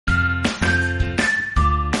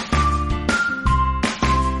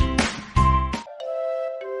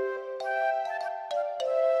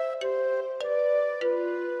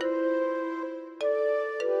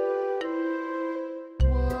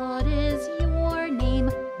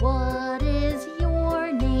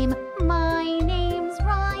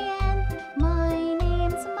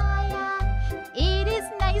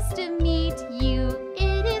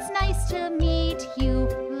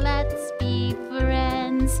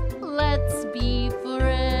let's be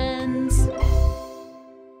friends.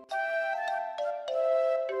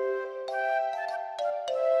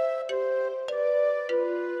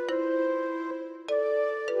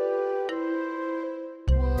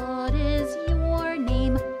 What is your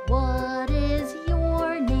name? What is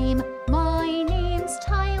your name? My name's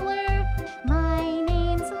Tyler. My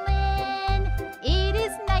name's Lynn. It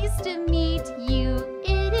is nice to meet you.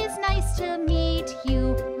 It is nice to meet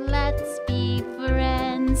you. Let's be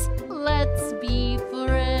friends. Let's be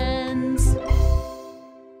friends.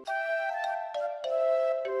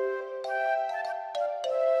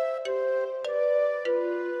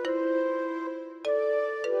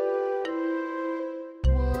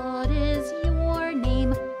 What is your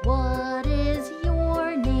name? What is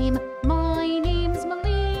your name? My name's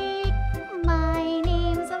Malik. My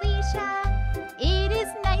name's Alicia. It is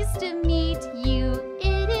nice to meet you.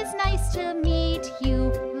 It is nice to meet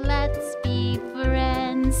you. Let's be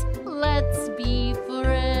friends. Let's be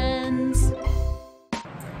friends.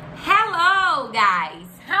 Hello, guys.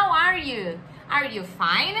 How are you? Are you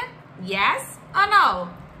fine? Yes or no?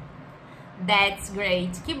 That's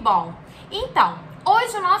great. Que bom. Então,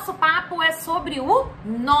 hoje o nosso papo é sobre o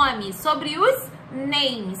nome, sobre os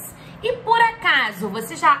names. E por acaso,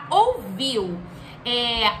 você já ouviu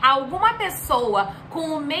alguma pessoa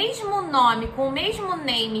com o mesmo nome, com o mesmo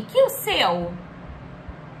name que o seu?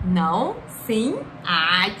 Não? Sim?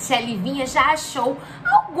 Ah, a tia Livinha já achou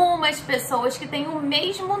algumas pessoas que têm o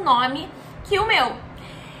mesmo nome que o meu.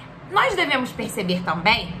 Nós devemos perceber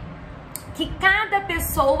também que cada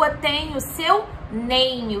pessoa tem o seu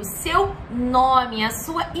name, o seu nome, a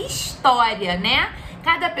sua história, né?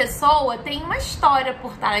 Cada pessoa tem uma história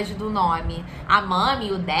por trás do nome. A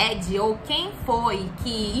mami, o daddy ou quem foi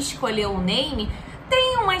que escolheu o name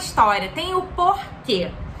tem uma história, tem o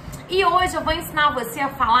porquê. E hoje eu vou ensinar você a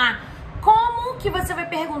falar como que você vai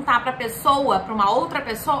perguntar pra pessoa, pra uma outra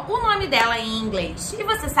pessoa, o nome dela em inglês. E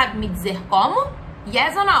você sabe me dizer como?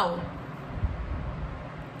 Yes or no?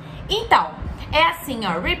 Então, é assim,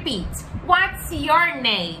 ó. Repeat. What's your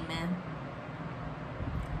name?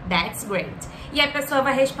 That's great. E a pessoa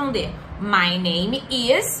vai responder, my name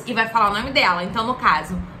is, e vai falar o nome dela. Então, no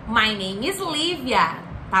caso, my name is Lívia,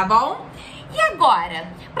 tá bom? E agora,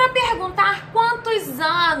 para perguntar quantos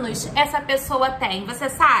anos essa pessoa tem, você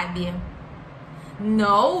sabe?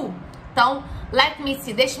 No? Então, let me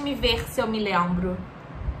see, deixa me ver se eu me lembro.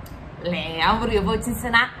 Lembro, eu vou te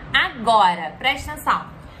ensinar agora. Presta atenção.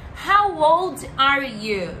 How old are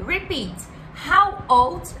you? Repeat. How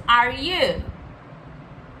old are you?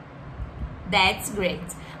 That's great.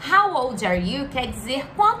 How old are you quer dizer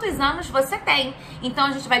quantos anos você tem. Então,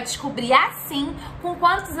 a gente vai descobrir assim com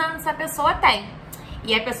quantos anos essa pessoa tem.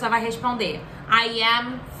 E a pessoa vai responder, I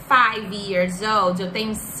am 5 years old. Eu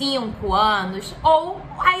tenho 5 anos. Ou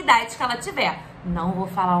a idade que ela tiver. Não vou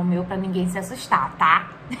falar o meu pra ninguém se assustar, tá?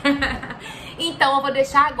 Então, eu vou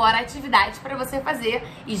deixar agora a atividade pra você fazer.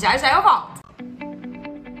 E já já eu volto.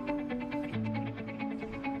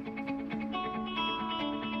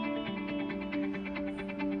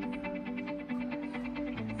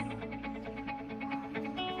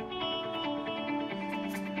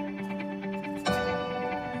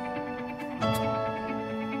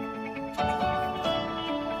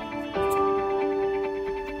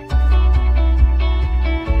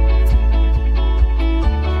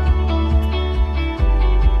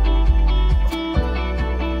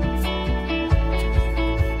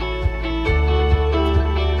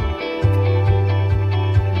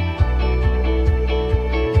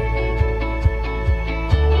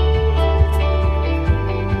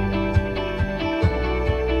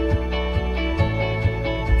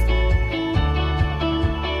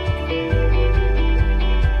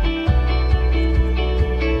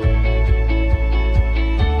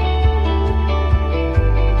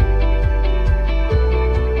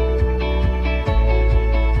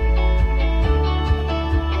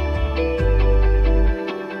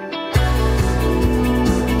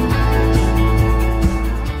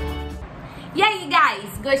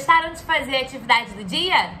 Gostaram de fazer a atividade do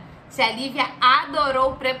dia? Tia Lívia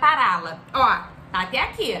adorou prepará-la. Ó, tá até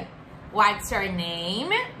aqui. What's your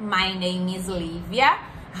name? My name is Lívia.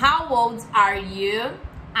 How old are you?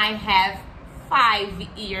 I have 5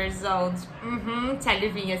 years old. Tia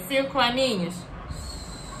Livinha, 5 aninhos.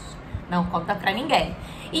 Não conta pra ninguém.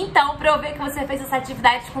 Então, pra eu ver que você fez essa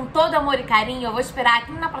atividade com todo amor e carinho, eu vou esperar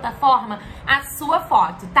aqui na plataforma a sua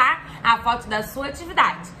foto, tá? A foto da sua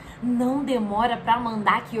atividade. Não demora pra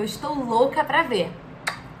mandar que eu estou louca pra ver.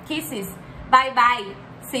 Kisses. Bye, bye.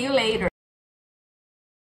 See you later.